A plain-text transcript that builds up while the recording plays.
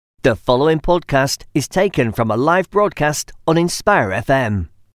The following podcast is taken from a live broadcast on Inspire FM.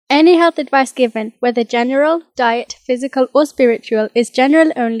 Any health advice given, whether general, diet, physical or spiritual, is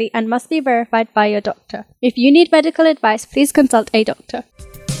general only and must be verified by your doctor. If you need medical advice, please consult a doctor.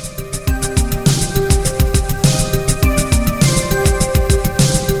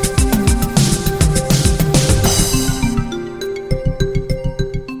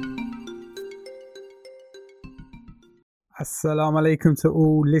 Assalamu alaikum to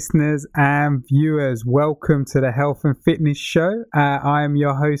all listeners and viewers. Welcome to the Health and Fitness Show. I am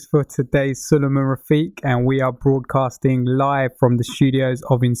your host for today, Suleiman Rafiq, and we are broadcasting live from the studios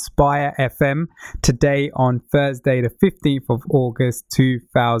of Inspire FM today on Thursday, the 15th of August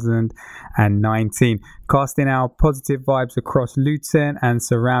 2019. Casting our positive vibes across Luton and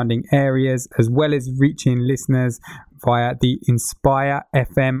surrounding areas, as well as reaching listeners via the Inspire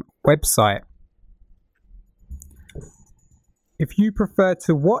FM website. If you prefer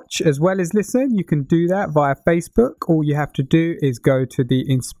to watch as well as listen, you can do that via Facebook. All you have to do is go to the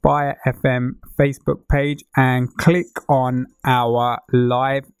Inspire FM Facebook page and click on our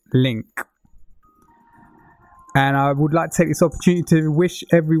live link. And I would like to take this opportunity to wish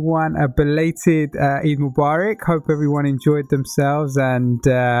everyone a belated Eid Mubarak. Hope everyone enjoyed themselves, and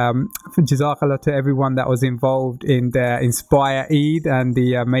Jazakallah to everyone that was involved in the Inspire Eid and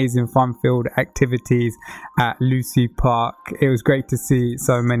the amazing fun-filled activities at Lucy Park. It was great to see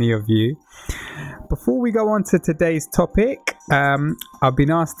so many of you. Before we go on to today's topic, I've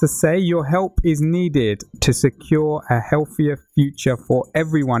been asked to say your help is needed to secure a healthier future for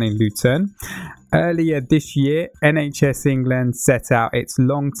everyone in Luton. Earlier this year, NHS England set out its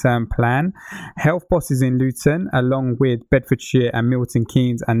long-term plan. Health bosses in Luton, along with Bedfordshire and Milton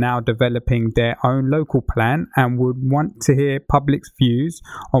Keynes, are now developing their own local plan and would want to hear public's views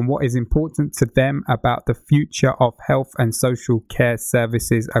on what is important to them about the future of health and social care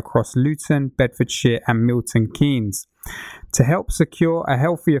services across Luton, Bedfordshire and Milton Keynes. To help secure a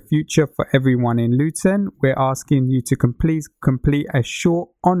healthier future for everyone in Luton, we're asking you to complete a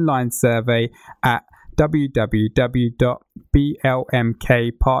short online survey at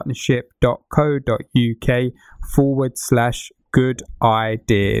www.blmkpartnership.co.uk/good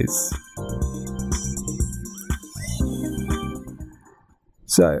ideas.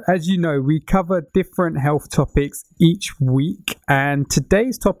 So, as you know, we cover different health topics each week, and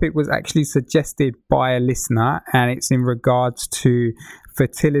today's topic was actually suggested by a listener, and it's in regards to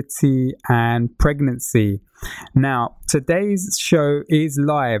fertility and pregnancy. Now, today's show is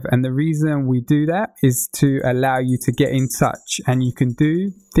live, and the reason we do that is to allow you to get in touch, and you can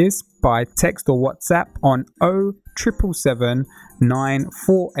do this by text or WhatsApp on 0777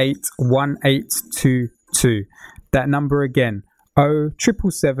 948 1822. That number again,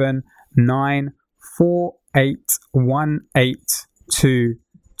 0777 948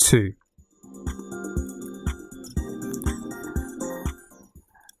 1822.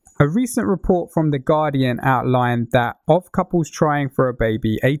 A recent report from The Guardian outlined that of couples trying for a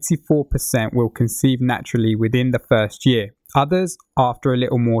baby, 84% will conceive naturally within the first year. Others after a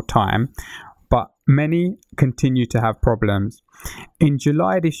little more time, but many continue to have problems. In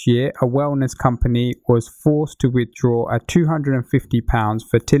July this year, a wellness company was forced to withdraw a £250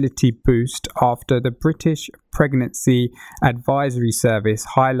 fertility boost after the British Pregnancy Advisory Service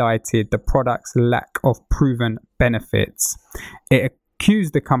highlighted the product's lack of proven benefits. It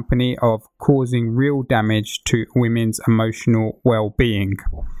accused the company of causing real damage to women's emotional well-being.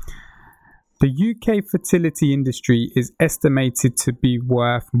 The UK fertility industry is estimated to be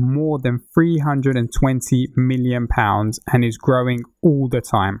worth more than £320 million and is growing all the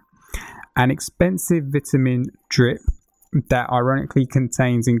time. An expensive vitamin drip that ironically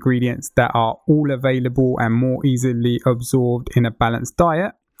contains ingredients that are all available and more easily absorbed in a balanced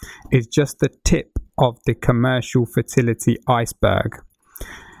diet is just the tip of the commercial fertility iceberg.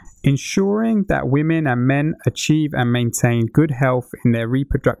 Ensuring that women and men achieve and maintain good health in their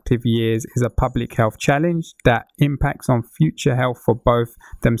reproductive years is a public health challenge that impacts on future health for both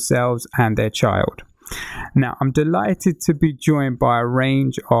themselves and their child. Now, I'm delighted to be joined by a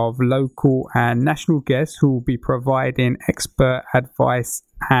range of local and national guests who will be providing expert advice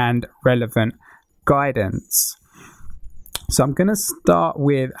and relevant guidance. So I'm going to start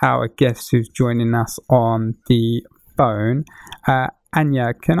with our guest who's joining us on the phone.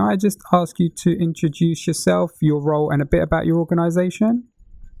 Anya, can I just ask you to introduce yourself, your role, and a bit about your organisation?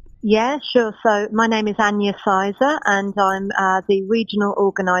 Yeah, sure. So my name is Anya Sizer, and I'm the regional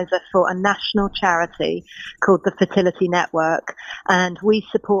organiser for a national charity called the Fertility Network, and we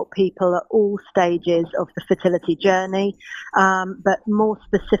support people at all stages of the fertility journey, but more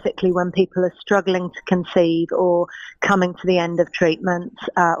specifically when people are struggling to conceive or coming to the end of treatment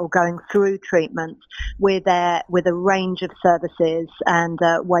or going through treatment. We're there with a range of services and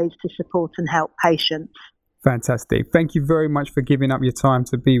ways to support and help patients. Fantastic. Thank you very much for giving up your time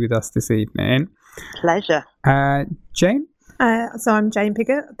to be with us this evening. Pleasure. Jane? So I'm Jane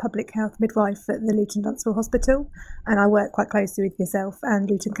Piggott, public health midwife at the Luton Dunstable Hospital, and I work quite closely with yourself and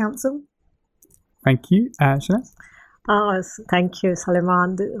Luton Council. Thank you. Shanaz? Thank you,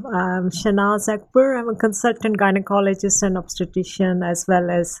 Saleman. I'm Shanaz Akbar. I'm a consultant gynecologist and obstetrician, as well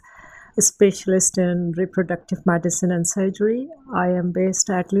as a specialist in reproductive medicine and surgery. I am based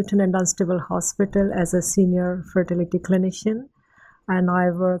at Luton and Dunstable Hospital as a senior fertility clinician, and I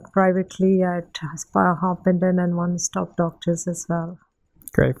work privately at Spire Harpenden and One Stop Doctors as well.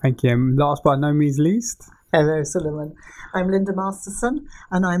 Great, thank you. And last but no means least. Hello, Suleiman. I'm Linda Masterson,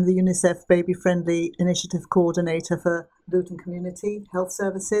 and I'm the UNICEF Baby Friendly Initiative Coordinator for Luton Community Health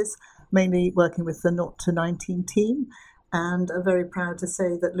Services, mainly working with the 0 to 19 team. And I'm very proud to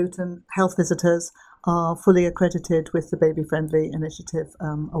say that Luton health visitors are fully accredited with the Baby Friendly Initiative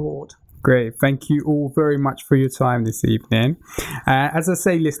Award. Great. Thank you all very much for your time this evening. As I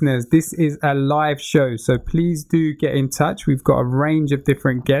say, listeners, this is a live show, so please do get in touch. We've got a range of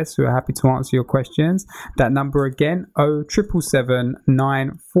different guests who are happy to answer your questions. That number again, 0777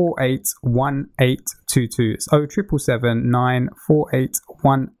 948 1822. It's 0777 948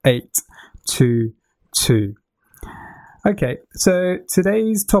 1822. Okay, so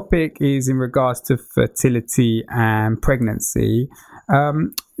today's topic is in regards to fertility and pregnancy.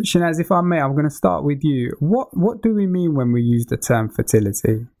 Shanaz, if I may, I'm going to start with you. What do we mean when we use the term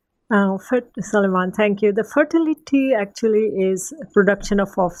fertility? Salman, thank you. The fertility actually is production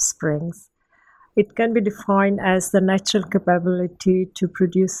of offsprings. It can be defined as the natural capability to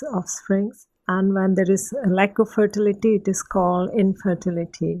produce offsprings. And when there is a lack of fertility, it is called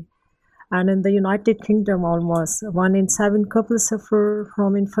infertility. And in the United Kingdom, almost 1 in 7 couples suffer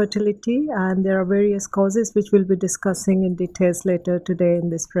from infertility, and there are various causes which we'll be discussing in details later today in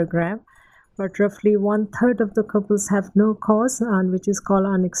this program. But roughly 1/3 of the couples have no cause, and which is called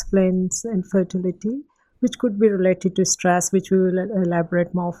unexplained infertility, which could be related to stress, which we will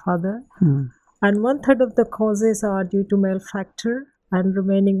elaborate more further. And 1/3 of the causes are due to male factor, and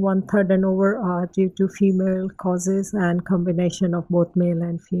remaining 1/3 and over are due to female causes and combination of both male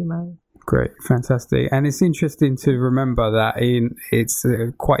and female. Great, fantastic. And it's interesting to remember that it's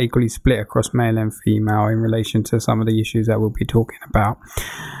quite equally split across male and female in relation to some of the issues that we'll be talking about.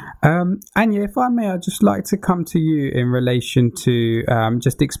 Anya, if I may, I'd just like to come to you in relation to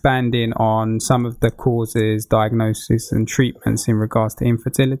just expanding on some of the causes, diagnosis and treatments in regards to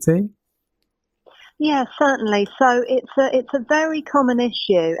infertility. Yeah, certainly. So it's a very common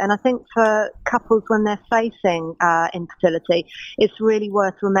issue, and I think for couples when they're facing infertility, it's really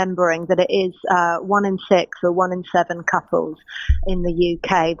worth remembering that it is 1 in 6 or 1 in 7 couples in the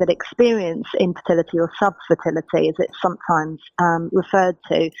UK that experience infertility or subfertility, as it's sometimes referred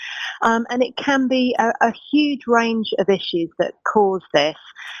to, and it can be a huge range of issues that cause this.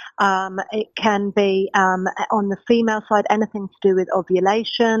 It can be on the female side, anything to do with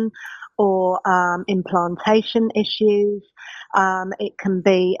ovulation or implantation issues. It can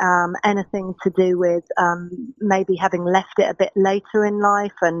be anything to do with maybe having left it a bit later in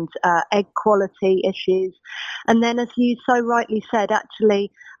life and egg quality issues. And then, as you so rightly said,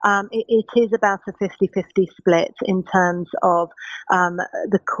 actually, it is about a 50-50 split in terms of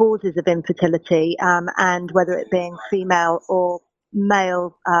the causes of infertility and whether it being female or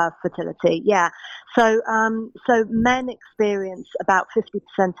male fertility. Yeah. So men experience about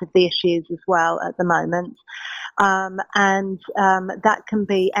 50% of the issues as well at the moment. And that can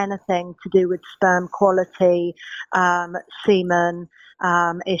be anything to do with sperm quality, semen,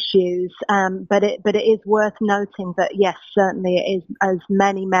 issues. But it is worth noting that yes, certainly it is as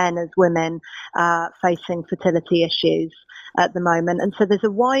many men as women facing fertility issues at the moment. And so there's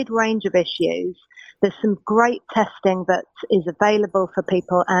a wide range of issues. There's some great testing that is available for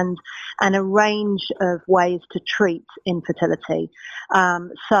people and a range of ways to treat infertility.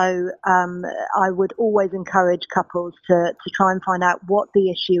 So I would always encourage couples to try and find out what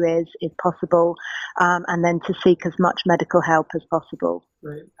the issue is, if possible, and then to seek as much medical help as possible.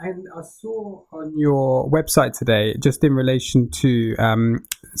 Right. And I saw on your website today, just in relation to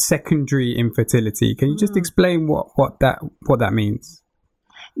secondary infertility, can you just explain what that means?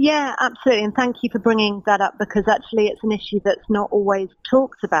 Yeah, absolutely. And thank you for bringing that up, because actually it's an issue that's not always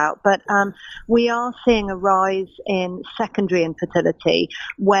talked about. But we are seeing a rise in secondary infertility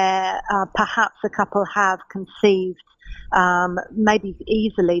where perhaps a couple have conceived maybe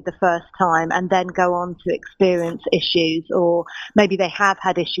easily the first time and then go on to experience issues, or maybe they have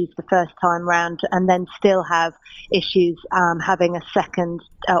had issues the first time round and then still have issues having a second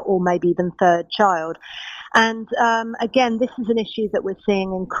or maybe even third child. And again, this is an issue that we're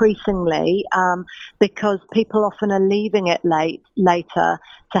seeing increasingly because people often are leaving it later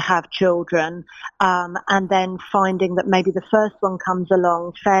to have children, and then finding that maybe the first one comes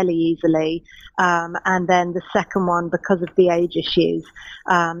along fairly easily, and then the second one, because of the age issues,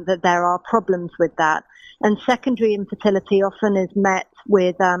 that there are problems with that. And secondary infertility often is met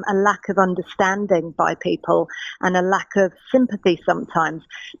with a lack of understanding by people and a lack of sympathy sometimes,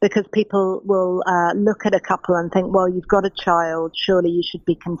 because people will look at a couple and think, well, you've got a child, surely you should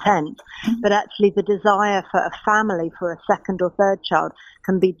be content. But actually the desire for a family, for a second or third child,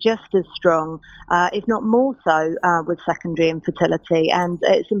 can be just as strong, if not more so, with secondary infertility. And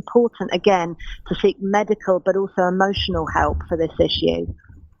it's important, again, to seek medical but also emotional help for this issue.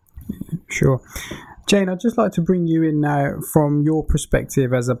 Sure. Jane, I'd just like to bring you in now from your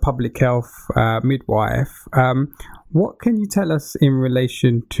perspective as a public health midwife. What can you tell us in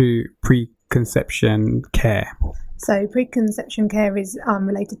relation to preconception care? So preconception care is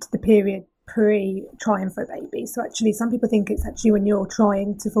related to the period pre-trying for a baby. So actually some people think it's actually when you're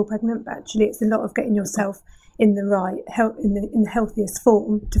trying to fall pregnant, but actually it's a lot of getting yourself in the right in the healthiest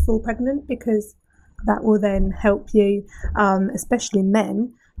form to fall pregnant, because that will then help you, especially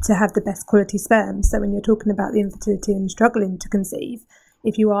men, to have the best quality sperm. So when you're talking about the infertility and struggling to conceive,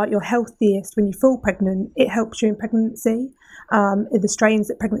 if you are at your healthiest when you fall pregnant, it helps you in pregnancy. The strains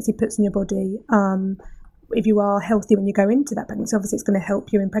that pregnancy puts in your body, if you are healthy when you go into that pregnancy, obviously it's going to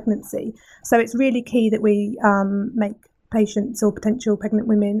help you in pregnancy. So it's really key that we make patients or potential pregnant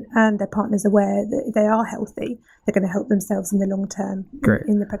women and their partners aware that if they are healthy, they're going to help themselves in the long term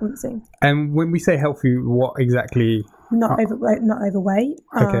in the pregnancy. And when we say healthy, what exactly? Not overweight,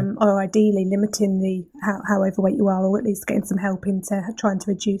 Okay. Or ideally limiting how overweight you are, or at least getting some help into trying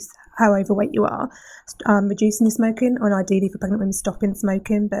to reduce how overweight you are, reducing your smoking, or ideally for pregnant women stopping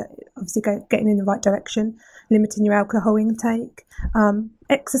smoking, but obviously getting in the right direction, limiting your alcohol intake,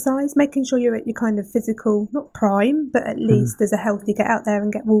 exercise, making sure you're at your kind of physical, not prime, but at least there's a healthy get out there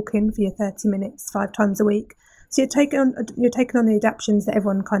and get walking for your 30 minutes 5 times a week. So you're taking on the adaptations that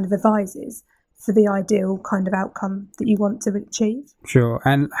everyone kind of advises for the ideal kind of outcome that you want to achieve. Sure.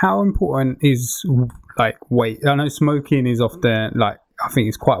 And how important is weight? I know smoking is often I think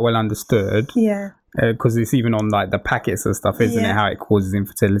it's quite well understood. Yeah. Because it's even on the packets and stuff, isn't it? How it causes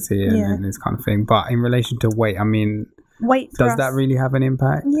infertility and this kind of thing. But in relation to weight, I mean, does that really have an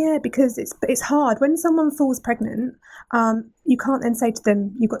impact? Yeah, because it's hard when someone falls pregnant. You can't then say to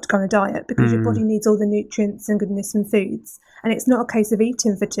them, you've got to go on a diet, because your body needs all the nutrients and goodness from foods. And it's not a case of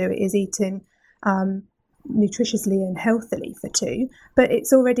eating for 2, it is eating nutritiously and healthily for 2. But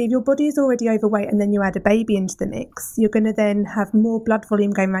it's already, if your body is already overweight and then you add a baby into the mix, you're going to then have more blood volume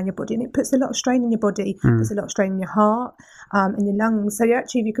going around your body, and it puts a lot of strain in your body, puts a lot of strain in your heart and your lungs. So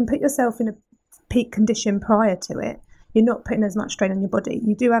if you can put yourself in a peak condition prior to it, you're not putting as much strain on your body.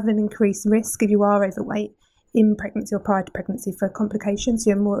 You do have an increased risk if you are overweight in pregnancy or prior to pregnancy for complications.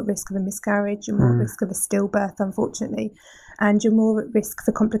 You're more at risk of a miscarriage, you're more at risk of a stillbirth, unfortunately, and you're more at risk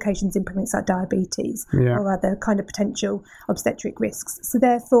for complications in pregnancy like diabetes or other kind of potential obstetric risks. So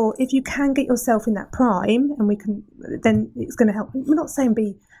therefore, if you can get yourself in that prime, and then it's going to help. We're not saying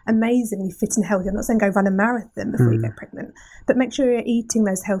be amazingly fit and healthy. I'm not saying go run a marathon before you get pregnant, but make sure you're eating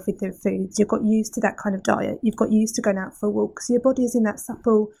those healthy foods. You've got used to that kind of diet. You've got used to going out for a walk. So your body is in that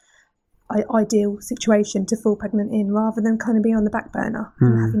supple, ideal situation to fall pregnant in, rather than kind of being on the back burner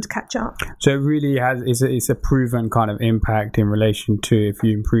and having to catch up. So it really it's a proven kind of impact in relation to if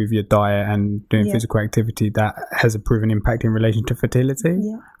you improve your diet and doing physical activity, that has a proven impact in relation to fertility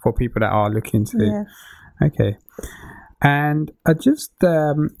for people that are looking to. Okay. And I just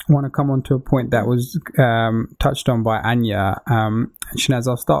want to come on to a point that was touched on by Anya. Shanaz,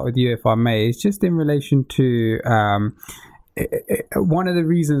 I'll start with you if I may. It's just in relation to one of the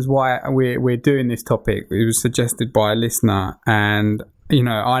reasons why we're doing this topic. It was suggested by a listener, and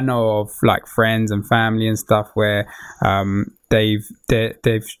I know of friends and family and stuff where they're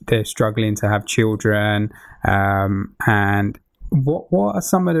struggling to have children, and what are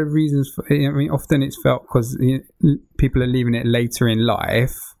some of the reasons for, often it's felt because people are leaving it later in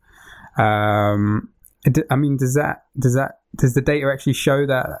life. Does the data actually show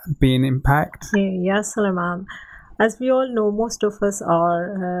that being impact? Yes, Salman. As we all know, most of us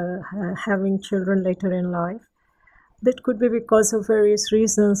are having children later in life. That could be because of various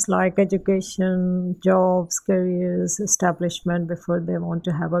reasons like education, jobs, careers, establishment before they want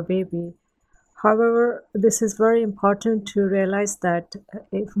to have a baby. However, this is very important to realize that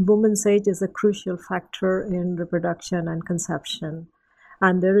woman's age is a crucial factor in reproduction and conception.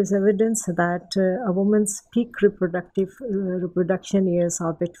 And there is evidence that a woman's peak reproduction years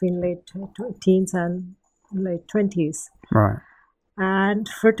are between late teens and late 20s. Right. And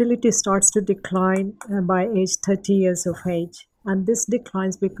fertility starts to decline by age 30 years of age. And this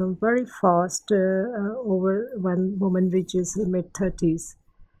declines become very fast over when woman reaches the mid-30s.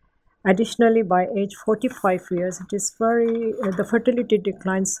 Additionally, by age 45 years, it is the fertility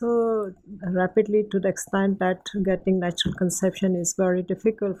declines so rapidly to the extent that getting natural conception is very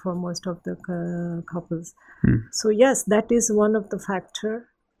difficult for most of the couples. So yes, that is one of the factors.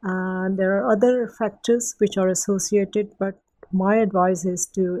 There are other factors which are associated, but my advice is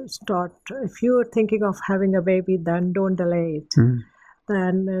to start, if you are thinking of having a baby, then don't delay it.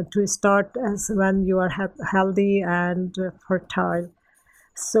 Then to start as when you are healthy and fertile.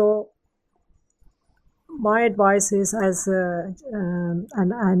 So my advice is, as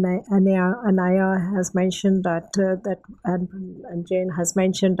Anaya has mentioned and Jane has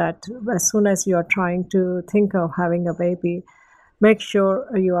mentioned, that as soon as you are trying to think of having a baby, make sure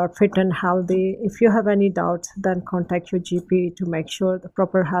you are fit and healthy. If you have any doubts, then contact your GP to make sure the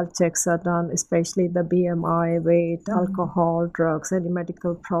proper health checks are done, especially the BMI, weight, alcohol, drugs, any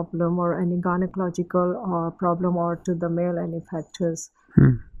medical problem or any gynecological problem or to the male any factors.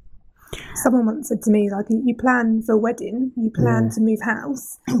 Someone once said to me, like, you plan for a wedding, you plan to move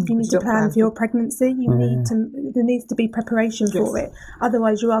house, you need to plan for your pregnancy, there needs to be preparation for it.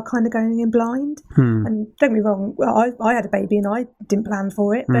 Otherwise, you are kind of going in blind. And don't get me wrong, well, I had a baby and I didn't plan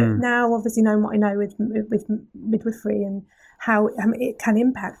for it, but now obviously knowing what I know with midwifery and how it can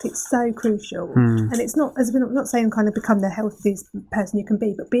impact, it's so crucial. And it's not, as we're not saying kind of become the healthiest person you can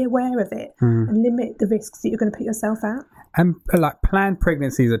be, but be aware of it and limit the risks that you're going to put yourself at. And like planned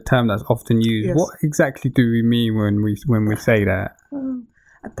pregnancy is a term that's often used. Yes. What exactly do we mean when we say that?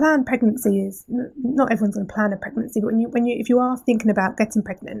 A planned pregnancy is, not everyone's going to plan a pregnancy, but if you are thinking about getting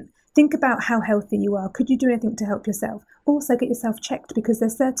pregnant, think about how healthy you are. Could you do anything to help yourself? Also get yourself checked, because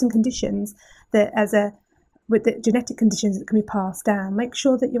there's certain conditions that with the genetic conditions that can be passed down. Make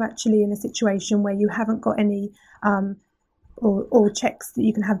sure that you're actually in a situation where you haven't got any or checks that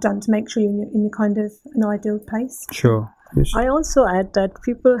you can have done to make sure you're in kind of an ideal place. Sure. Yes. I also add that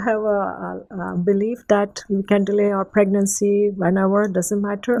people have a belief that we can delay our pregnancy whenever, doesn't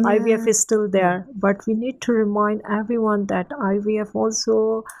matter. Yeah. IVF is still there, but we need to remind everyone that IVF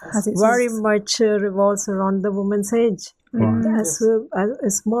also very much revolves around the woman's age.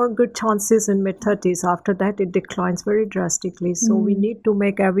 There's more good chances in mid-30s. After that, it declines very drastically. So we need to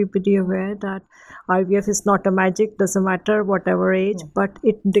make everybody aware that IVF is not a magic, doesn't matter whatever age, but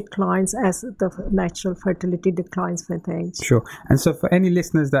it declines as the natural fertility declines with age. Sure. And so for any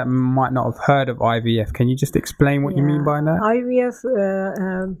listeners that might not have heard of IVF, can you just explain what you mean by that?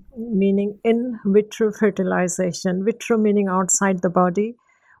 IVF meaning in vitro fertilization, vitro meaning outside the body.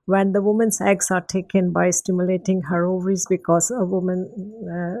 When the woman's eggs are taken by stimulating her ovaries, because a woman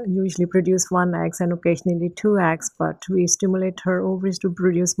usually produces 1 egg and occasionally 2 eggs, but we stimulate her ovaries to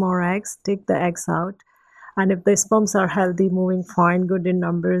produce more eggs, take the eggs out. And if the sperms are healthy, moving fine, good in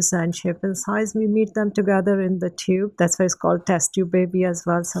numbers and shape and size, we meet them together in the tube. That's why it's called test tube baby as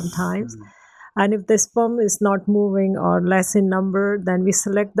well sometimes. And if the sperm is not moving or less in number, then we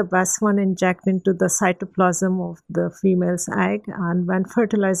select the best one, inject into the cytoplasm of the female's egg. And when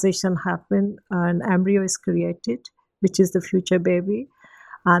fertilization happens, an embryo is created, which is the future baby.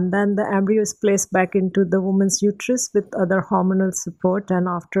 And then the embryo is placed back into the woman's uterus with other hormonal support. And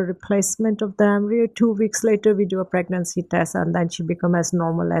after replacement of the embryo, 2 weeks later, we do a pregnancy test, and then she becomes as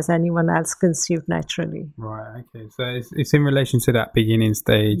normal as anyone else conceived naturally. Right, okay. So it's in relation to that beginning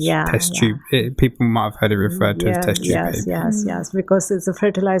stage test tube. People might have heard it referred to as test tube baby. Yes, because the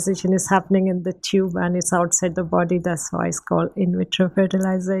fertilization is happening in the tube and it's outside the body. That's why it's called in vitro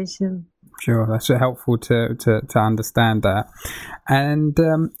fertilization. Sure, that's helpful to understand that. And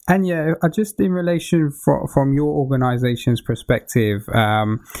yeah, just in relation from your organisation's perspective,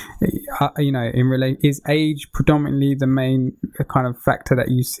 is age predominantly the main kind of factor that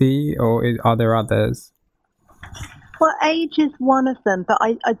you see, or are there others? Well, age is one of them, but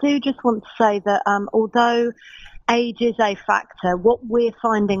I do just want to say that although age is a factor, what we're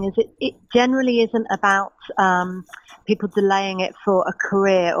finding is it generally isn't about people delaying it for a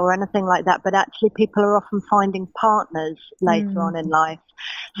career or anything like that, but actually people are often finding partners later on in life.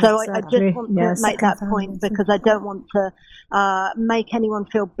 So I just want to make that point because I don't want to make anyone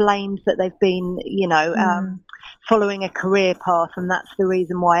feel blamed that they've been, following a career path, and that's the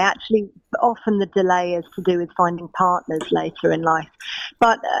reason why. Actually, often the delay is to do with finding partners later in life.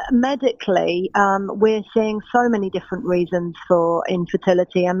 But medically, we're seeing so many different reasons for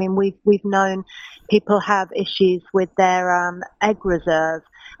infertility. I mean, we've known people have issues with their egg reserve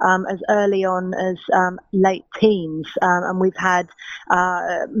as early on as late teens, and we've had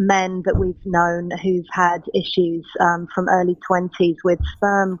men that we've known who've had issues from early 20s with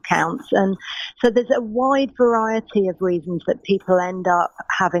sperm counts. And so there's a wide variety of reasons that people end up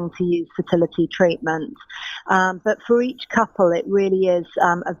having to use fertility treatment. But for each couple, it really is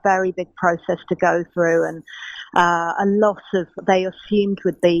a very big process to go through, and a lot of, they assumed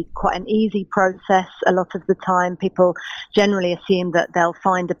would be quite an easy process. A lot of the time people generally assume that they'll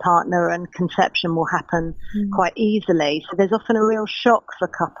find a partner and conception will happen quite easily. So there's often a real shock for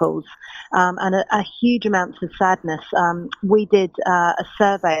couples, and a huge amount of sadness. We did a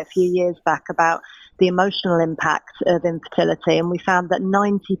survey a few years back about the emotional impact of infertility, and we found that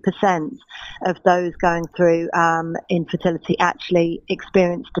 90% of those going through infertility actually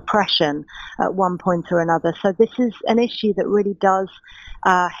experience depression at one point or another. So this is an issue that really does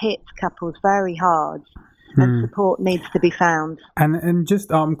hit couples very hard, and support needs to be found. And just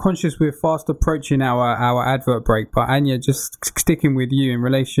I'm conscious we're fast approaching our advert break, but Anya, just sticking with you in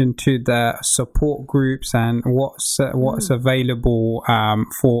relation to the support groups and what's available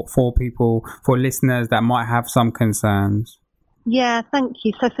for people, for listeners that might have some concerns. Yeah, thank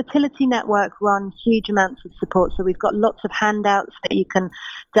you. So Fertility Network run huge amounts of support. So we've got lots of handouts that you can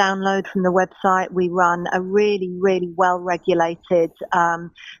download from the website. We run a really, really well-regulated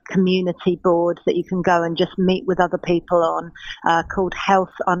community board that you can go and just meet with other people on, called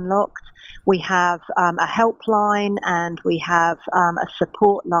Health Unlocked. We have a helpline, and we have a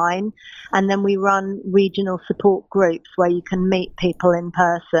support line, and then we run regional support groups where you can meet people in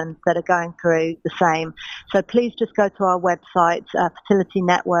person that are going through the same. So please just go to our website, Fertility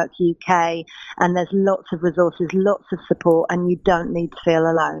Network UK, and there's lots of resources, lots of support, and you don't need to feel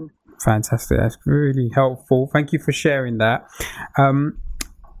alone. Fantastic. That's really helpful. Thank you for sharing that.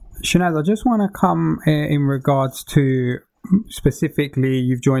 Shanaz, I just want to come in regards to, specifically,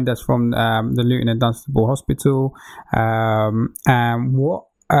 you've joined us from the Luton and Dunstable Hospital. And what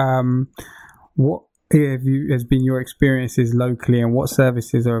has been your experiences locally, and what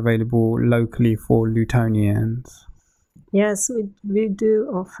services are available locally for Lutonians? Yes, we do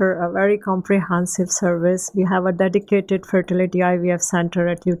offer a very comprehensive service. We have a dedicated fertility IVF center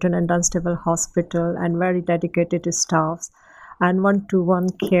at Luton and Dunstable Hospital, and very dedicated staffs, and one-to-one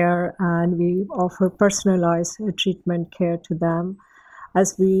care, and we offer personalized treatment care to them.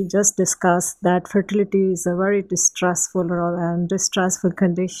 As we just discussed, that fertility is a very distressful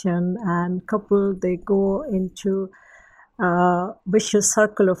condition, and couple, they go into a vicious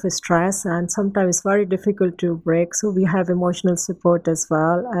circle of stress, and sometimes it's very difficult to break. So we have emotional support as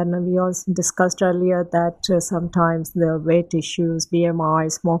well. And we also discussed earlier that sometimes there are weight issues, BMI,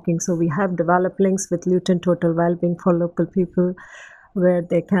 smoking. So we have developed links with Luton Total Wellbeing for local people, where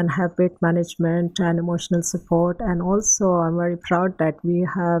they can have weight management and emotional support. And also, I'm very proud that we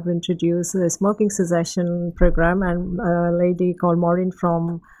have introduced a smoking cessation program, and a lady called Maureen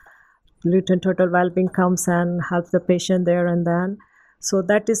from Luton Total Wellbeing comes and helps the patient there and then. So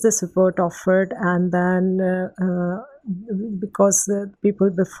that is the support offered. And then because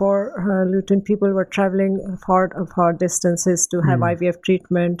people before Luton, people were traveling far distances to have IVF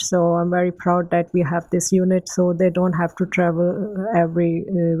treatment. So I'm very proud that we have this unit, so they don't have to travel every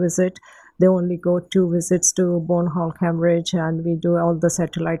visit. They only go 2 visits to Bournehall, Cambridge, and we do all the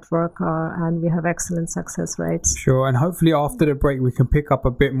satellite work, and we have excellent success rates. Sure, and hopefully after the break we can pick up a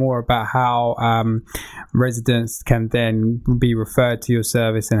bit more about how residents can then be referred to your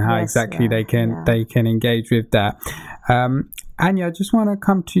service, and how they can engage with that. Anya, I just want to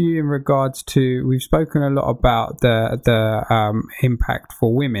come to you in regards to, we've spoken a lot about the impact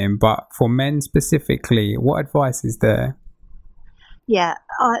for women, but for men specifically, what advice is there? Yeah,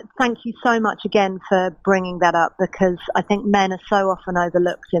 thank you so much again for bringing that up, because I think men are so often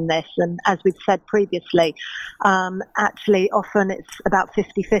overlooked in this. And as we've said previously, actually often it's about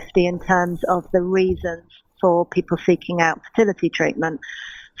 50-50 in terms of the reasons for people seeking out fertility treatment.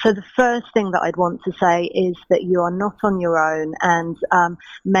 So the first thing that I'd want to say is that you are not on your own, and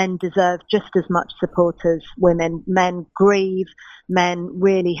men deserve just as much support as women. Men grieve, men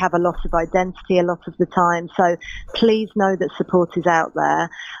really have a loss of identity a lot of the time. So please know that support is out there.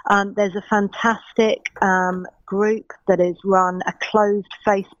 There's a fantastic group that is run, a closed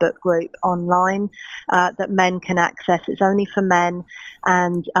Facebook group online that men can access. It's only for men,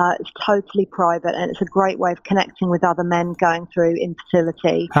 and it's totally private, and it's a great way of connecting with other men going through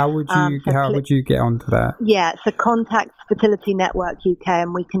infertility. How would you get onto that? Yeah, so contact Fertility Network UK,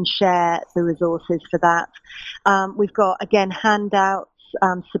 and we can share the resources for that. We've got, again, handouts,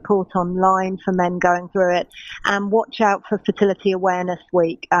 support online for men going through it, and watch out for Fertility Awareness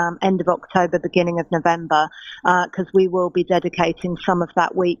Week, end of October, beginning of November, because we will be dedicating some of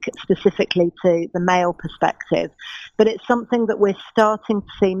that week specifically to the male perspective. But it's something that we're starting to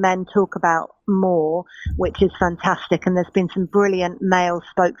see men talk about more, which is fantastic, and there's been some brilliant male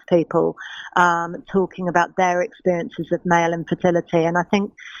spokespeople talking about their experiences of male infertility, and I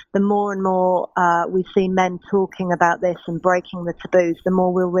think the more and more we see men talking about this and breaking the taboos, the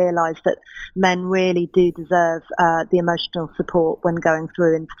more we'll realise that men really do deserve the emotional support when going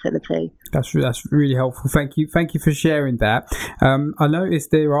through infertility. That's really helpful. Thank you for sharing that. I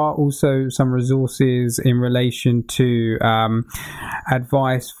noticed there are also some resources in relation to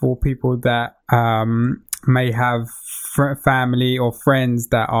advice for people that may have family or friends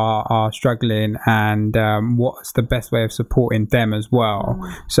that are struggling, and what's the best way of supporting them as well.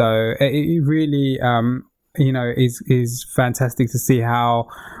 So it really is fantastic to see how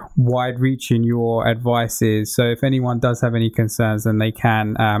wide-reaching your advice is. So if anyone does have any concerns, then they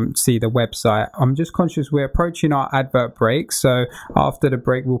can see the website. I'm just conscious we're approaching our advert break, so after the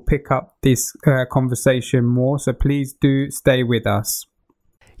break we'll pick up this conversation more, so please do stay with us.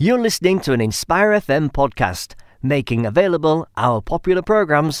 You're listening to an Inspire FM podcast, making available our popular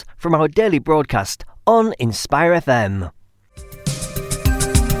programs from our daily broadcast on Inspire FM.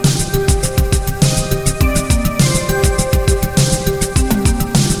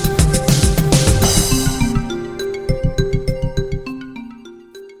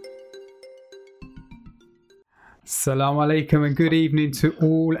 Assalamu alaikum and good evening to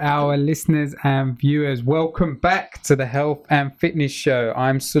all our listeners and viewers. Welcome back to the Health and Fitness Show.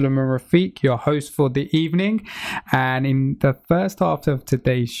 I'm Suleiman Rafiq, your host for the evening. And in the first half of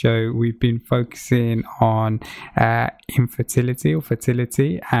today's show, we've been focusing on infertility or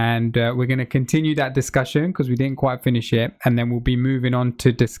fertility. And we're going to continue that discussion because we didn't quite finish it. And then we'll be moving on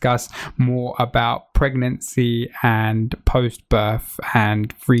to discuss more about pregnancy and post-birth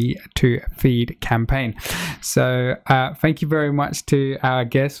and Free to Feed campaign. So thank you very much to our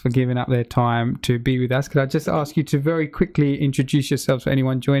guests for giving up their time to be with us. Could I just ask you to very quickly introduce yourselves for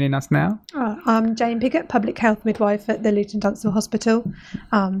anyone joining us now? I'm Jane Piggott, Public Health Midwife at the Luton Dunstable Hospital.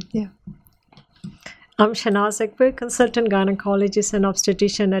 I'm Shahnaz Akbar, Consultant Gynecologist and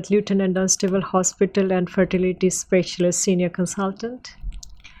Obstetrician at Luton and Dunstable Hospital and Fertility Specialist Senior Consultant.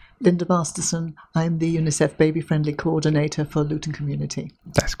 Linda Masterson. I'm the UNICEF Baby Friendly Coordinator for Luton Community.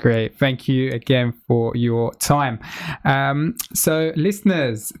 That's great. Thank you again for your time. So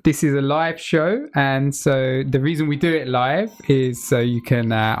listeners, this is a live show, and so the reason we do it live is so you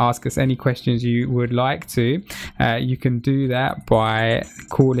can ask us any questions you would like to. You can do that by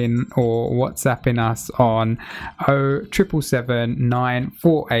calling or WhatsApping us on 0777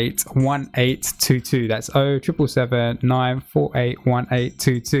 948 1822. That's 0777 948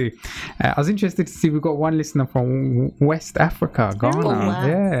 1822. I was interested to see we've got one listener from West Africa, Ghana. Oh, wow.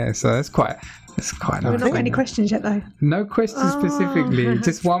 Yeah, so that's quite nice. We've not got any questions yet, though. No questions specifically.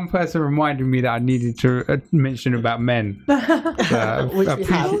 Just one person reminded me that I needed to mention about men. So,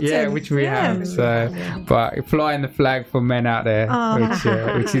 which we have. So, but flying the flag for men out there,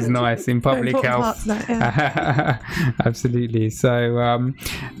 which is nice in public health. Absolutely. So,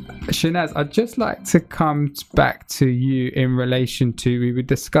 Shahnaz, I'd just like to come back to you in relation to, we were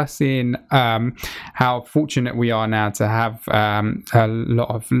discussing how fortunate we are now to have a lot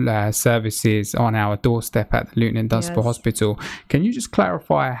of services on our doorstep at the Luton and Dunstable Hospital. Can you just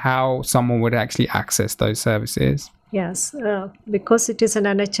clarify how someone would actually access those services? Yes, because it is an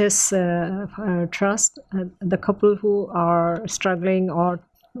NHS trust, the couple who are struggling or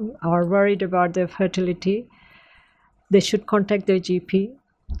are worried about their fertility, they should contact their GP.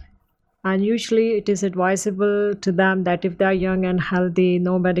 And usually it is advisable to them that if they're young and healthy,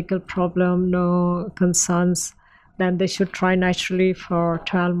 no medical problem, no concerns, then they should try naturally for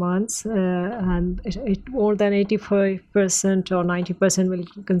 12 months. And more than 85% or 90%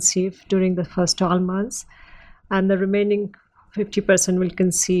 will conceive during the first 12 months. And the remaining 50% will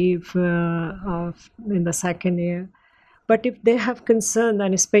conceive in the second year. But if they have concern,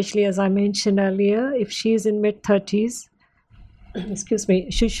 and especially as I mentioned earlier, if she is in mid-30s,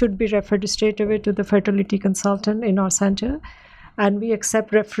 she should be referred straight away to the fertility consultant in our center, and we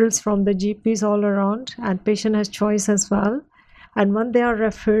accept referrals from the GPs all around, and patient has choice as well. And when they are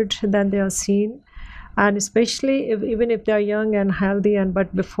referred, then they are seen. And especially even if they're young and healthy, but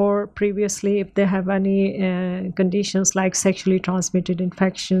previously, if they have any conditions like sexually transmitted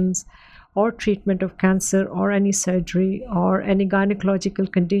infections, or treatment of cancer, or any surgery, or any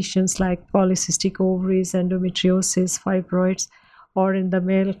gynecological conditions like polycystic ovaries, endometriosis, fibroids, or in the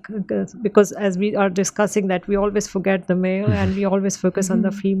male, because as we are discussing that we always forget the male and we always focus on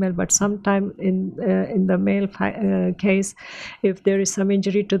the female, but sometime in the male case, if there is some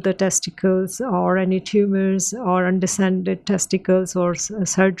injury to the testicles or any tumors or undescended testicles or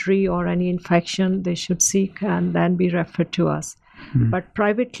surgery or any infection, they should seek and then be referred to us. But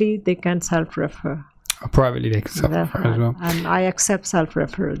privately they can self-refer. Privately they can self-refer as well. And I accept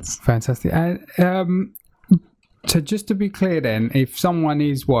self-referrals. Fantastic. And so just to be clear then, if someone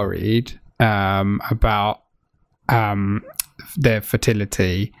is worried about their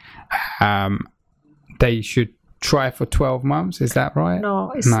fertility, they should try for 12 months, is that right?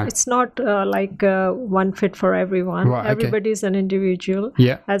 No, it's not like one fit for everyone. Right, okay. Everybody is an individual.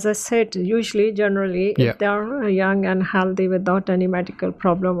 Yeah. As I said, generally, if they are young and healthy without any medical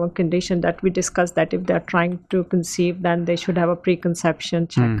problem or condition that we discussed, that if they are trying to conceive, then they should have a preconception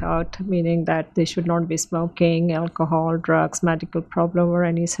checkout, meaning that they should not be smoking, alcohol, drugs, medical problem, or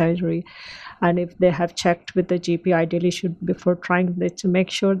any surgery. And if they have checked with the GP, ideally before trying to make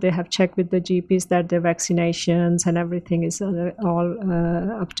sure they have checked with the GPs that their vaccinations and everything is all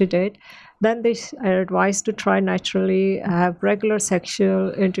up to date. Then they are advised to try naturally, have regular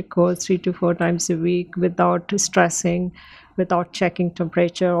sexual intercourse 3 to 4 times a week without stressing, without checking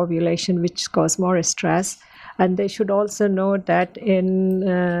temperature, ovulation, which cause more stress. And they should also know that in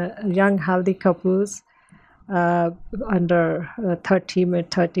young healthy couples, under 30,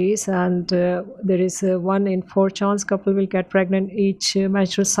 mid-30s, and there is a 1 in 4 chance couple will get pregnant each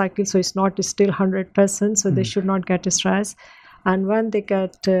menstrual cycle, so it's not still 100%, so they should not get stressed. And when they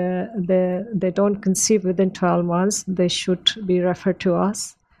get they don't conceive within 12 months, they should be referred to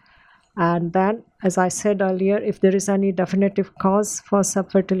us. And then, as I said earlier, if there is any definitive cause for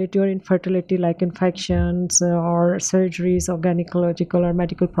subfertility or infertility, like infections or surgeries or gynecological or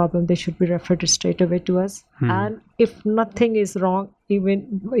medical problem, they should be referred straight away to us. And if nothing is wrong,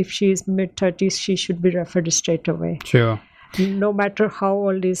 even if she is mid-30s, she should be referred straight away. Sure. No matter how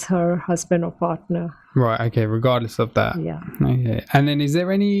old is her husband or partner. Right, okay, regardless of that. Yeah. Okay. And then is there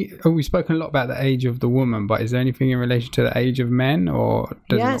we've spoken a lot about the age of the woman, but is there anything in relation to the age of men, or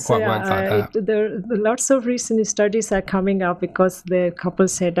does it not quite work like that? There lots of recent studies are coming up because the couple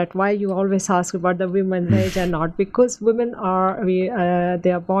said that why you always ask about the women's age and not, because women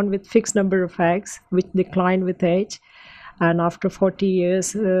they are born with fixed number of eggs which decline with age. And after 40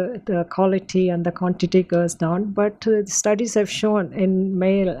 years, the quality and the quantity goes down. But studies have shown in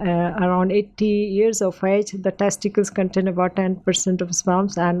male around 80 years of age, the testicles contain about 10% of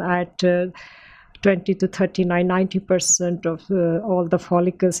sperms, and at 20 to 39, 90% of all the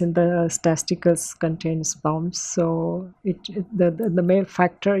follicles in the testicles contain sperms. So the male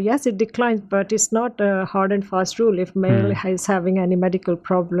factor, yes, it declines, but it's not a hard and fast rule. If male is having any medical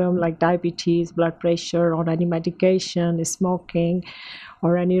problem like diabetes, blood pressure, or any medication, smoking,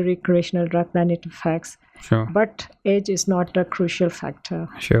 or any recreational drug, then it affects. Sure. But age is not a crucial factor.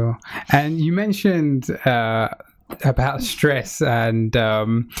 Sure. And you mentioned about stress, and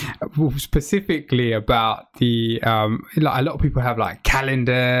specifically about the like a lot of people have like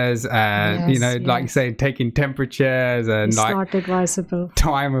calendars and like you say, taking temperatures and it's like not advisable,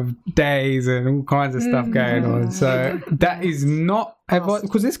 time of days and all kinds of stuff going on. So that is not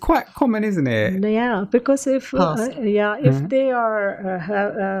because it's quite common, isn't it? Yeah, because if they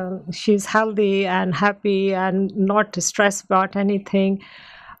are she's healthy and happy and not stressed about anything,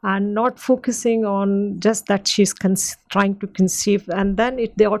 and not focusing on just that she's trying to conceive, and then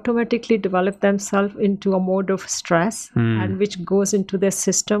they automatically develop themselves into a mode of stress, and which goes into their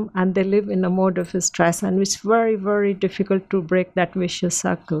system, and they live in a mode of stress, and it's very, very difficult to break that vicious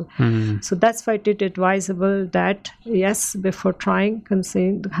circle. So that's why it is advisable that, yes, before trying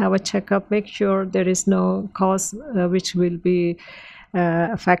conceive, have a checkup, make sure there is no cause which will be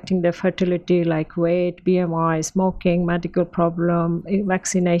affecting their fertility, like weight, BMI, smoking, medical problem,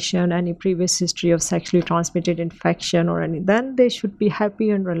 vaccination, any previous history of sexually transmitted infection or any, then they should be happy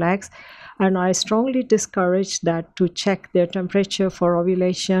and relaxed. And I strongly discourage that to check their temperature for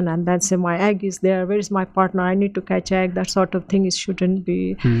ovulation and then say, my egg is there, where is my partner, I need to catch egg, that sort of thing. It shouldn't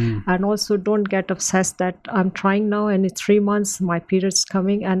be. And also don't get obsessed that I'm trying now and in 3 months my period's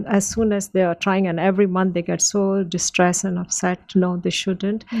coming, and as soon as they are trying and every month they get so distressed and upset. No, they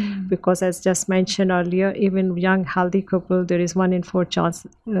shouldn't, because as just mentioned earlier, even young healthy couple, there is 1 in 4 chance,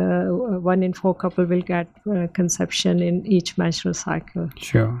 1 in 4 couple will get conception in each menstrual cycle.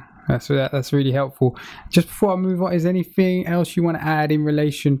 Sure. That's really helpful. Just before I move on, is anything else you want to add in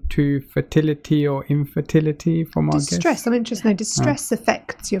relation to fertility or infertility from our guests? Stress. I'm interested to know, does stress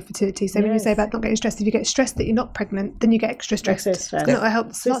affect your fertility? So when you say about not getting stressed, if you get stressed that you're not pregnant, then you get extra stressed. It's not a help.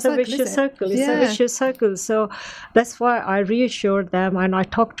 It's a vicious circle. It's a vicious circle. So that's why I reassured them, and I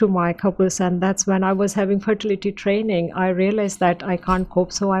talked to my couples, and that's when I was having fertility training. I realized that I can't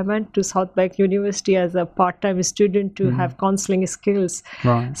cope, so I went to South Bank University as a part-time student to have counseling skills.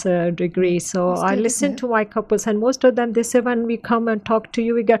 Right. So degree. So I listened to my couples, and most of them, they say, when we come and talk to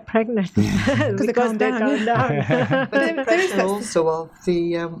you, we get pregnant because they calm down. But the pressure also of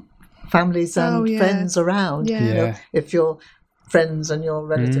the families and friends around. You know, if your friends and your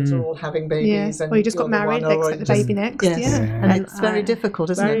relatives are all having babies, and you just got married, they expect the baby next. And it's very difficult,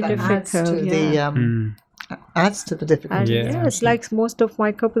 isn't it? That adds to the difficulty. Yes, like most of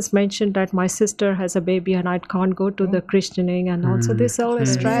my couples mentioned that my sister has a baby and I can't go to the christening, and also this all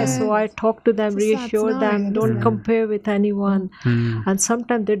is stress. So I talk to them, reassure them, don't compare with anyone. And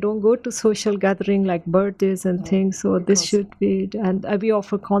sometimes they don't go to social gathering like birthdays and things. So this should be, and we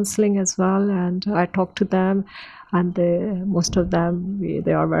offer counseling as well, and I talk to them. And most of them,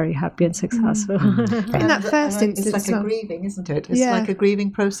 they are very happy and successful. In that first instance, it's like a grieving, isn't it? It's like a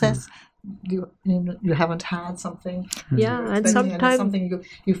grieving process. You haven't had something. And sometimes something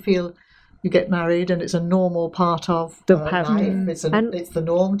you feel. You get married, and it's a normal part of life. It's the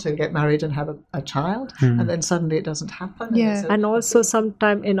norm to get married and have a child, and then suddenly it doesn't happen. And also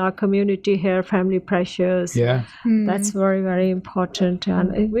sometimes in our community here, family pressures. That's very, very important.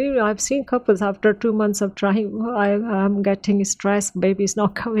 And I've seen couples after 2 months of trying. I'm getting stressed. Baby's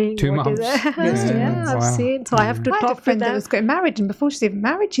not coming. 2 months. I've seen. So I have to talk to them. I had a friend that was getting married, and before she's even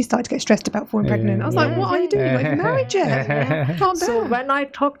married, she started to get stressed about falling pregnant. I was like, "What are you doing? You're not even married yet." Calm down. So when I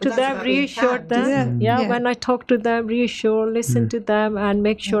talk to them, reassure them. When I talk to them, reassure, listen to them, and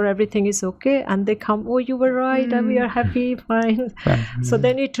make sure everything is okay. And they come, "Oh, you were right, and we are happy, fine." So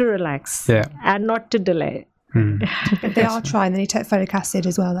they need to relax and not to delay. But they are trying. They need to take folic acid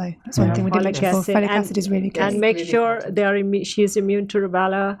as well, though. That's one thing we did mention before. Folic acid is really good. And make sure they are she's immune to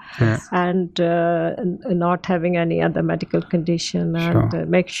rubella and not having any other medical condition, and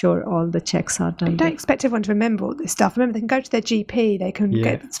make sure all the checks are done. But don't expect everyone to remember all this stuff. Remember, they can go to their GP. They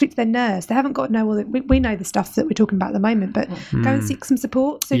can speak to their nurse. They haven't got to know all that. We know the stuff that we're talking about at the moment, but go and seek some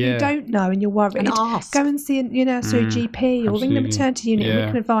support. So if you don't know and you're worried, and ask. Go and see a nursery GP or ring the maternity unit. We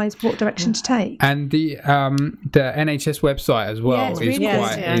can advise what direction to take. And the NHS website as well is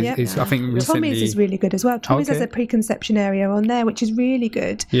quite. I think recently Tommy's is really good as well. Tommy's has a preconception area on there, which is really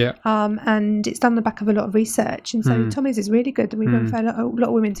good. And it's done on the back of a lot of research, and so Tommy's is really good. And we went for a lot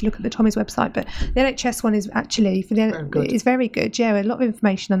of women to look at the Tommy's website, but the NHS one is actually is very good. A lot of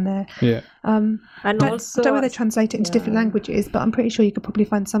information on there. And I don't know whether they translate it into different languages, but I'm pretty sure you could probably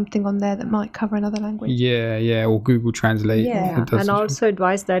find something on there that might cover another language. Or Google Translate. And also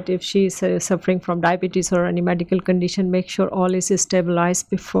advise that if she's suffering from diabetes or any medical condition, make sure all is stabilized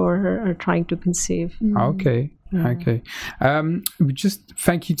before her trying to conceive. Okay. Just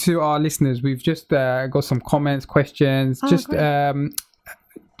thank you to our listeners. We've just got some comments, questions.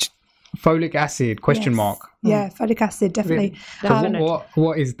 Folic acid, question mark. Folic acid, definitely. So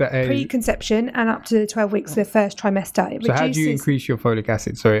what is the preconception and up to 12 weeks of the first trimester? It so how do you increase your folic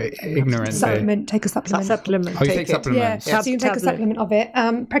acid? Sorry, ignorant. Take a supplement. Oh, you take supplements. So you can take a supplement of it.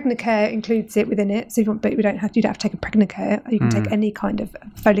 Pregnant care includes it within it. So but you don't have to take a pregnant care. You can take any kind of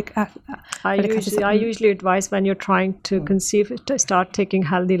folic acid. I usually advise when you're trying to conceive to start taking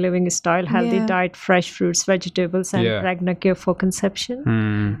healthy living style, healthy diet, fresh fruits, vegetables, and pregnant care for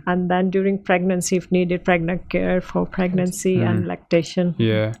conception. And then during pregnancy, if needed, pregnant care for pregnancy and lactation.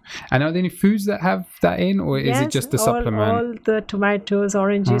 And are there any foods that have that in, or is it just a supplement? All the tomatoes,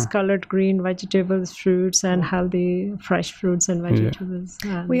 oranges, colored green vegetables, fruits, and healthy fresh fruits and vegetables.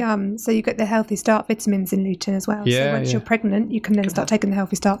 So you get the Healthy Start vitamins in lutein as well. So once you're pregnant, you can then start taking the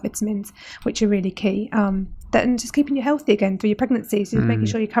Healthy Start vitamins, which are really key. And just keeping you healthy again through your pregnancy, so making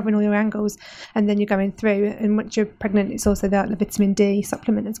sure you're covering all your angles, and then you're going through. And once you're pregnant, it's also the vitamin D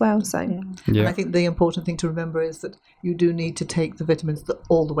supplement as well. So and I think the important thing to remember is that you do need to take the vitamins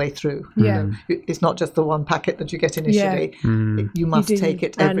all the way through. It's not just the one packet that you get initially. You must take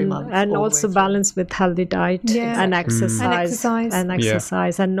it every month, and also balance with healthy diet and exercise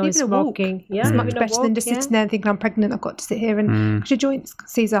and no even smoking. It's much better than just sitting there and thinking, I'm pregnant, I've got to sit here, and your joints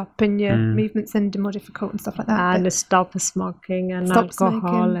seize up and your movements then are more difficult and stuff like that. And stop smoking and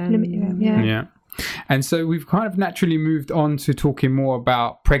alcohol and And so we've kind of naturally moved on to talking more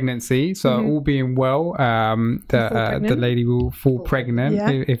about pregnancy. So all being well, the lady will fall pregnant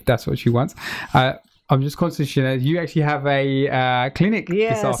if that's what she wants. I'm just conscious that you actually have a clinic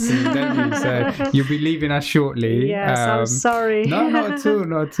this afternoon, don't you? So you'll be leaving us shortly. Yes, I'm sorry. No, not at all,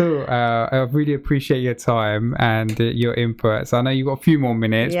 not at all. I really appreciate your time and your input. So I know you've got a few more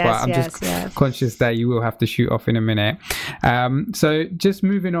minutes, but I'm just conscious that you will have to shoot off in a minute. So just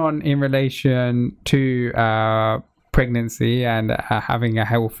moving on in relation to pregnancy and having a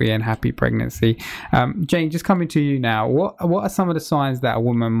healthy and happy pregnancy. Jane, just coming to you now, what are some of the signs that a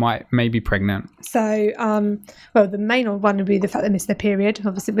woman may be pregnant? So, well, the main one would be the fact they miss their period.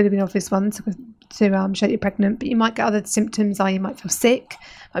 Obviously, it would have been an obvious one to show you're pregnant, but you might get other symptoms, you might feel sick,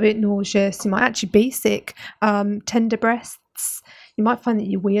 might be a bit nauseous, you might actually be sick, tender breasts, you might find that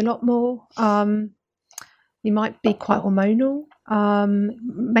you wee a lot more, you might be quite hormonal,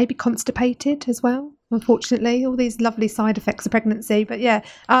 maybe constipated as well. Unfortunately, all these lovely side effects of pregnancy, but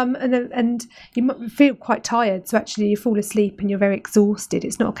and you might feel quite tired. So actually, you fall asleep and you're very exhausted.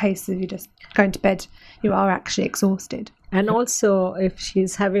 It's not a case of you just going to bed; you are actually exhausted. And also, if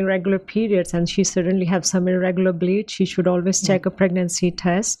she's having regular periods and she suddenly have some irregular bleed, she should always check a pregnancy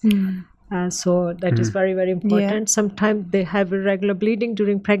test. So that is very, very important. Yeah. Sometimes they have irregular bleeding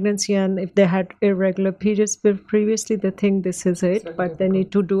during pregnancy, and if they had irregular periods previously, they think this is it, but they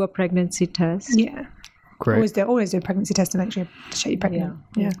need to do a pregnancy test. Yeah. Great. Always do a pregnancy test to make sure to show you're pregnant.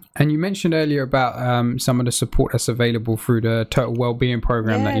 Yeah. And you mentioned earlier about some of the support that's available through the Total Wellbeing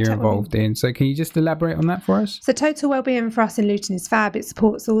program that you're involved in. So can you just elaborate on that for us? So Total Wellbeing for us in Luton is fab. It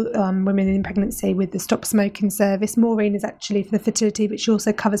supports all women in pregnancy with the Stop Smoking service. Maureen is actually for the fertility, but she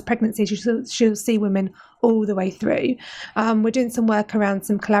also covers pregnancy. She'll see women all the way through. We're doing some work around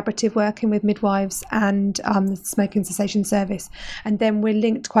some collaborative working with midwives and the smoking cessation service. And then we're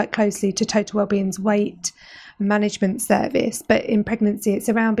linked quite closely to Total Wellbeing's weight management service, but in pregnancy it's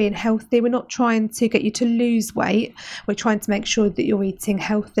around being healthy. We're not trying to get you to lose weight, we're trying to make sure that you're eating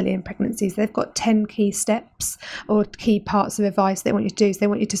healthily in pregnancies. They've got 10 key steps or key parts of advice they want you to do. So they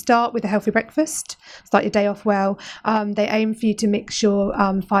want you to start with a healthy breakfast, start your day off well. They aim for you to mix your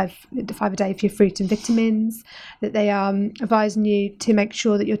five a day for your fruit and vitamins, that they advising you to make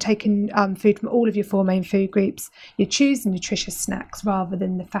sure that you're taking food from all of your 4 main food groups. You're choosing nutritious snacks rather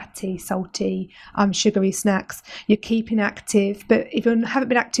than the fatty, salty, sugary snacks. You're keeping active, but if you haven't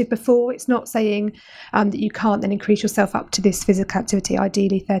been active before, it's not saying that you can't then increase yourself up to this physical activity,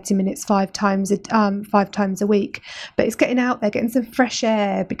 ideally 30 minutes 5 times a week. But it's getting out there, getting some fresh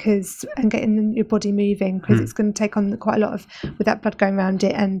air and getting your body moving, because it's going to take on quite a lot of, with that blood going around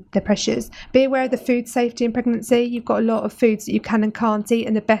it and the pressures. Be aware of the food safety in pregnancy. You've got a lot of foods that you can and can't eat,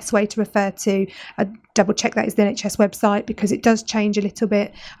 and the best way to refer to double check that is the NHS website, because it does change a little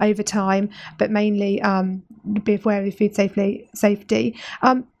bit over time, but mainly be aware of your food safety.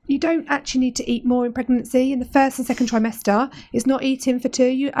 You don't actually need to eat more in pregnancy. In the first and second trimester, it's not eating for 2.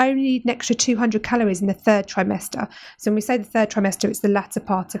 You only need an extra 200 calories in the third trimester. So when we say the third trimester, it's the latter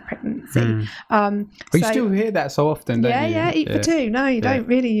part of pregnancy. But you still hear that so often, don't you? Yeah, eat for 2. No, you don't.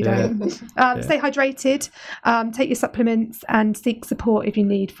 Really, you don't. Stay hydrated, take your supplements, and seek support if you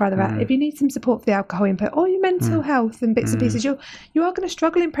need further. If you need some support for the alcohol input or your mental health and bits and pieces, you are going to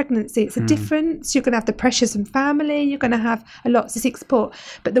struggle in pregnancy. It's a difference. You're going to have the pressures from family. You're going to have a lot to seek support.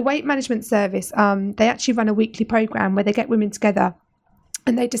 But the weight management service, they actually run a weekly program where they get women together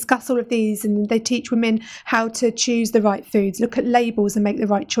and they discuss all of these, and they teach women how to choose the right foods, look at labels and make the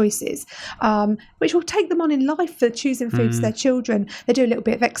right choices, which will take them on in life for choosing foods for their children. They do a little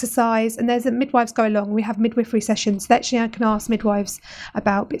bit of exercise, and there's midwives go along. We have midwifery sessions. So actually I can ask midwives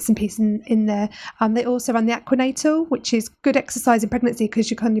about bits and pieces in there. They also run the Aquanatal, which is good exercise in pregnancy because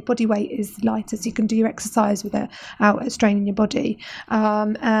your body weight is lighter, so you can do your exercise without straining your body.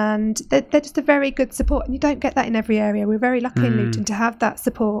 And they're just a very good support, and you don't get that in every area. We're very lucky in Luton to have that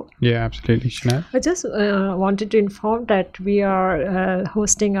support. Yeah, absolutely. Sinead? I just wanted to inform that we are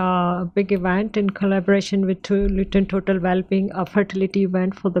hosting a big event in collaboration with Luton Total Wellbeing, a fertility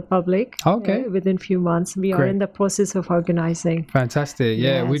event for the public. Okay. Within few months. We are in the process of organizing. Fantastic.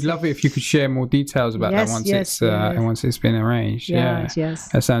 Yeah, we'd love it if you could share more details about that once it's been arranged. Yes.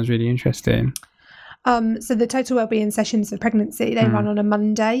 That sounds really interesting. So the Total Wellbeing sessions for pregnancy, they run on a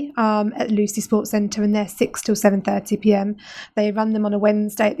Monday at Lucy Sports Centre, and they're 6 till 7:30 p.m. They run them on a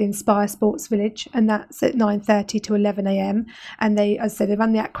Wednesday at the Inspire Sports Village, and that's at 9:30 to 11 a.m. And they, as I said, they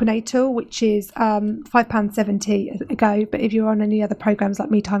run the Aquanatal, which is £5.70 a go. But if you're on any other programmes like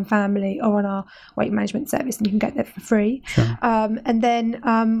Me Time Family or on our weight management service, then you can get that for free. Sure. And then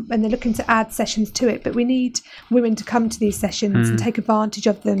they're looking to add sessions to it, but we need women to come to these sessions and take advantage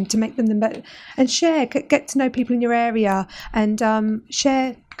of them to make them better, and get to know people in your area, and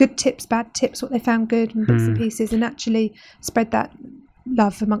share good tips, bad tips, what they found good, and bits and pieces, and actually spread that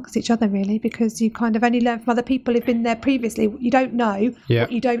love amongst each other, really, because you kind of only learn from other people who've been there previously. You don't know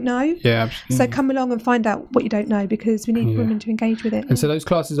what you don't know. Yeah, absolutely. So come along and find out what you don't know, because we need women to engage with it. And so those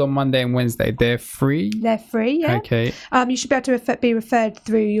classes on Monday and Wednesday, they're free? They're free, yeah. Okay. You should be able to be referred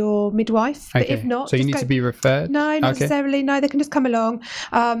through your midwife. But if not... So you need to be referred? No, not necessarily. No, they can just come along.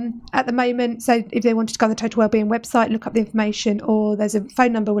 At the moment, so if they wanted to go on the Total Wellbeing website, look up the information, or there's a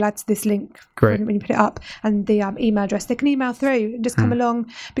phone number we'll add to this link when you put it up, and the email address. They can email through and just come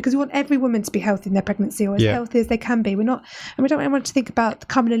along, because we want every woman to be healthy in their pregnancy, or as healthy as they can be. We don't want to think about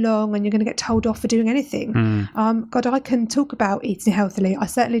coming along and you're going to get told off for doing anything. God, I can talk about eating healthily. I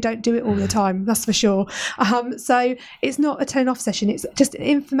certainly don't do it all the time, that's for sure. So it's not a turn-off session. It's just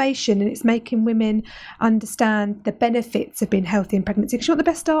information, and it's making women understand the benefits of being healthy in pregnancy, because you want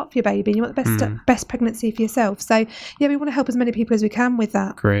the best start for your baby, and you want the best pregnancy for yourself. So we want to help as many people as we can with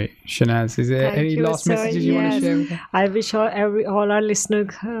that. Great. Shanaz, is there any last messages you want to share with them? I wish all our listeners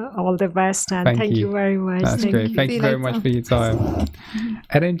all the best, and thank you very much. That's great. Thank you very much for your time.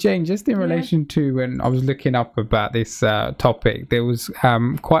 And then Jane, just in relation to when I was looking up about this topic, there was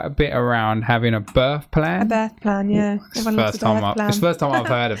quite a bit around having a birth plan. A birth plan, yeah. It's the first time I've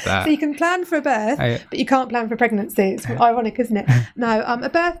heard of that. So you can plan for a birth, but you can't plan for pregnancy. It's ironic, isn't it? No, a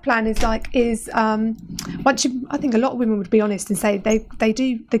birth plan is once you, I think a lot of women would be honest and say they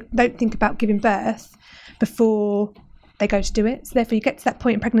don't think about giving birth before they go to do it. So therefore you get to that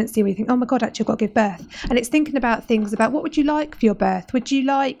point in pregnancy where you think, oh my God, actually I've got to give birth. And it's thinking about things about what would you like for your birth? Would you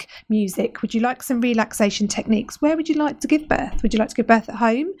like music? Would you like some relaxation techniques? Where would you like to give birth? Would you like to give birth at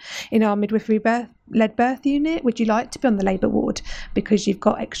home in our midwifery led birth unit? Would you like to be on the labour ward because you've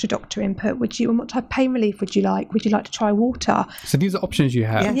got extra doctor input? And what type of pain relief would you like? Would you like to try water? So these are options you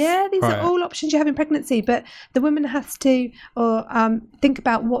have. Yeah, these are all options you have in pregnancy, but the woman has to think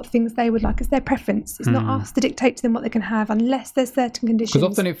about what things they would like. It's their preference. It's not us to dictate to them what they can have unless there's certain conditions.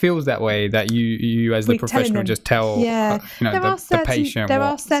 Because often it feels that way, that you as the professional just tell the patient. There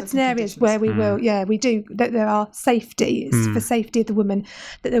are certain areas where we will, we do. There are safety. It's for safety of the woman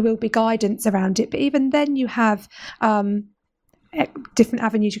that there will be guidance around it. But even then you have different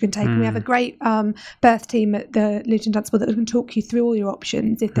avenues you can take. And we have a great birth team at the Luton Dunstable that can talk you through all your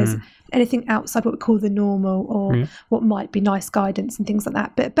options if there's anything outside what we call the normal, or what might be nice guidance and things like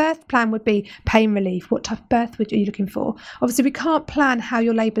that. But a birth plan would be pain relief. What type of birth are you looking for? Obviously we can't plan how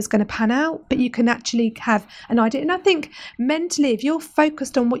your labour is going to pan out, but you can actually have an idea. And I think mentally, if you're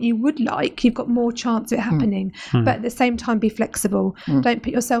focused on what you would like, you've got more chance of it happening. But at the same time, be flexible. Don't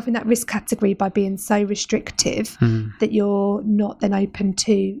put yourself in that risk category by being so restrictive that you're not then open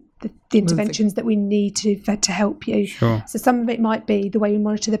to the interventions that we need to help you. Sure. So some of it might be the way we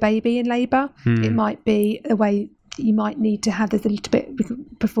monitor the baby in labour. It might be the way that you might need to have, there's a little bit, we can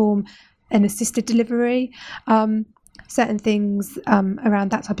perform an assisted delivery, certain things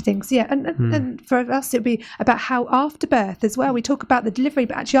around that type of thing. So and for us it would be about how after birth as well. We talk about the delivery,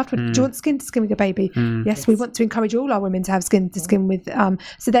 but actually afterwards, do you want skin to skin with your baby? Yes, we want to encourage all our women to have skin to skin with.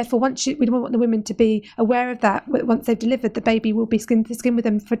 So therefore, we want the women to be aware of that. Once they've delivered, the baby will be skin to skin with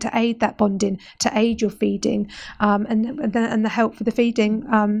them to aid that bonding, to aid your feeding, and the help for the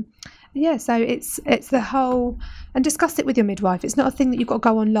feeding. So it's the whole, and discuss it with your midwife. It's not a thing that you've got to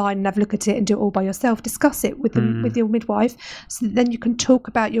go online and have a look at it and do it all by yourself. Discuss it with with your midwife, so that then you can talk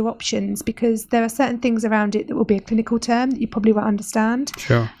about your options, because there are certain things around it that will be a clinical term that you probably won't understand.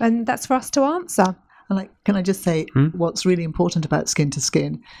 Sure. And that's for us to answer. And can I just say, what's really important about skin to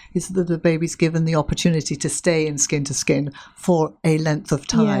skin is that the baby's given the opportunity to stay in skin to skin for a length of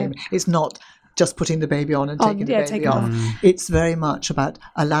time. It's not just putting the baby on and taking the baby off. It's very much about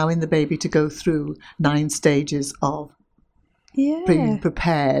allowing the baby to go through 9 stages of being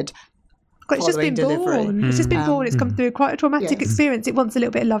prepared. It's just been born. It's just been born. It's come through quite a traumatic experience. It wants a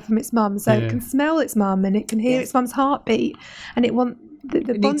little bit of love from its mum, so it can smell its mum and it can hear its mum's heartbeat, and it wants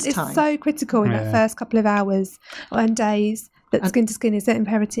the bond is so critical in that first couple of hours and days. That skin to skin is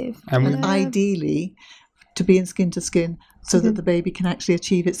imperative. And ideally, to be in skin to skin, so that the baby can actually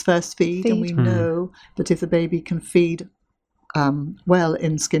achieve its first feed. And we know that if the baby can feed well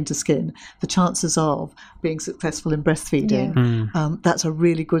in skin to skin, the chances of being successful in breastfeeding, that's a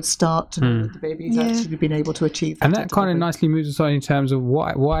really good start to know that the baby's actually been able to achieve that. And that kind of nicely moves us on in terms of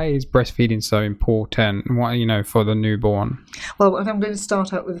why is breastfeeding so important? Why, for the newborn? Well, what I'm going to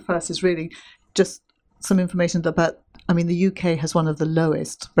start out with first is really just some information about, the UK has one of the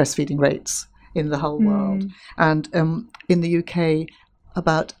lowest breastfeeding rates in the whole world. And in the UK,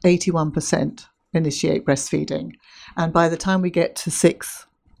 about 81% initiate breastfeeding. And by the time we get to 6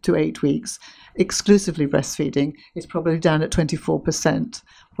 to 8 weeks, exclusively breastfeeding is probably down at 24%,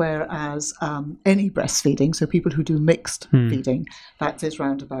 whereas any breastfeeding, so people who do mixed feeding, that is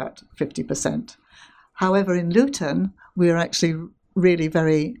around about 50%. However, in Luton, we're actually really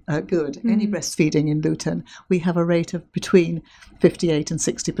very good. Any breastfeeding in Luton, we have a rate of between 58 and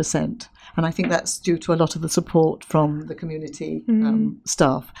 60%. And I think that's due to a lot of the support from the community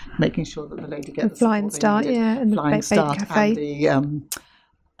staff, making sure that the lady gets the Flying support Start, they needed. and the Flying Baby Start Cafe. and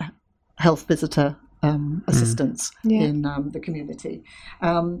the health visitor assistance in the community.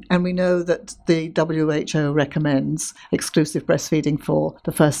 And we know that the WHO recommends exclusive breastfeeding for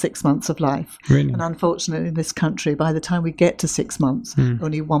the first 6 months of life. Really? And unfortunately, in this country, by the time we get to 6 months,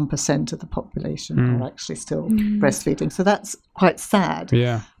 only 1% of the population are actually still breastfeeding. So that's quite sad.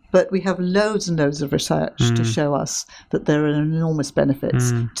 Yeah. But we have loads and loads of research to show us that there are enormous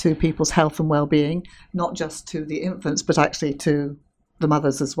benefits to people's health and well-being, not just to the infants, but actually to the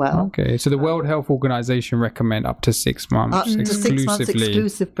mothers as well. Okay, so the World Health Organization recommend up to 6 months Up to 6 months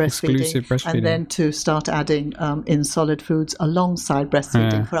exclusive breastfeeding, and then to start adding in solid foods alongside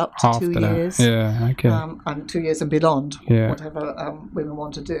breastfeeding for up to after 2 that. years. Yeah, okay. And 2 years and beyond, whatever women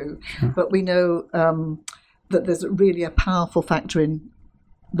want to do. But we know that there's really a powerful factor in,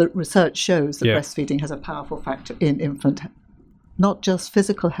 the research shows that breastfeeding has a powerful factor in infant, not just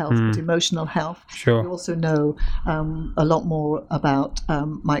physical health, but emotional health. Sure. We also know a lot more about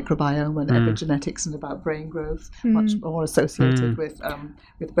microbiome and epigenetics and about brain growth, much more associated with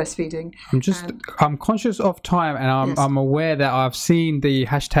breastfeeding. I'm conscious of time, and I'm aware that I've seen the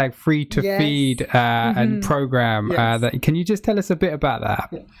hashtag free to feed and program. Can you just tell us a bit about that?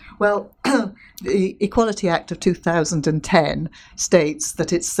 Yeah. Well, the Equality Act of 2010 states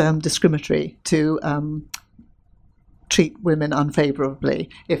that it's discriminatory to treat women unfavourably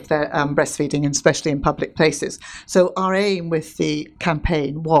if they're breastfeeding, and especially in public places. So our aim with the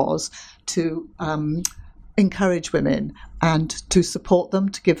campaign was to encourage women and to support them,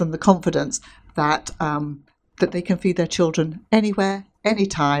 to give them the confidence that that they can feed their children anywhere,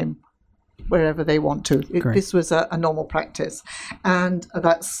 anytime, wherever they want to. This was a normal practice, and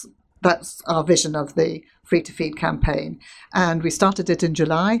that's our vision of the Free to Feed campaign. And we started it in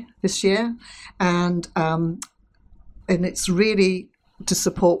July this year, and it's really to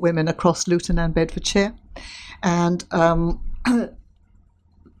support women across Luton and Bedfordshire. And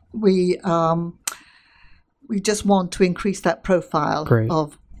we just want to increase that profile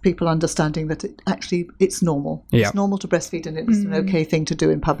of people understanding that it's normal. Yeah. It's normal to breastfeed, and it's an okay thing to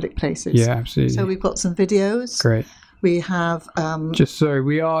do in public places. Yeah, absolutely. So we've got some videos. Great. We have...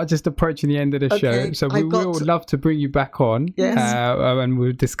 we are just approaching the end of the show, so we will love to bring you back on, and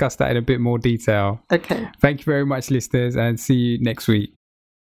we'll discuss that in a bit more detail. Okay. Thank you very much, listeners, and see you next week.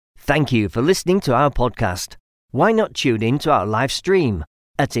 Thank you for listening to our podcast. Why not tune in to our live stream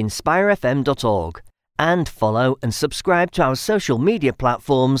at inspirefm.org and follow and subscribe to our social media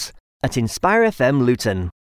platforms at Inspire FM Luton.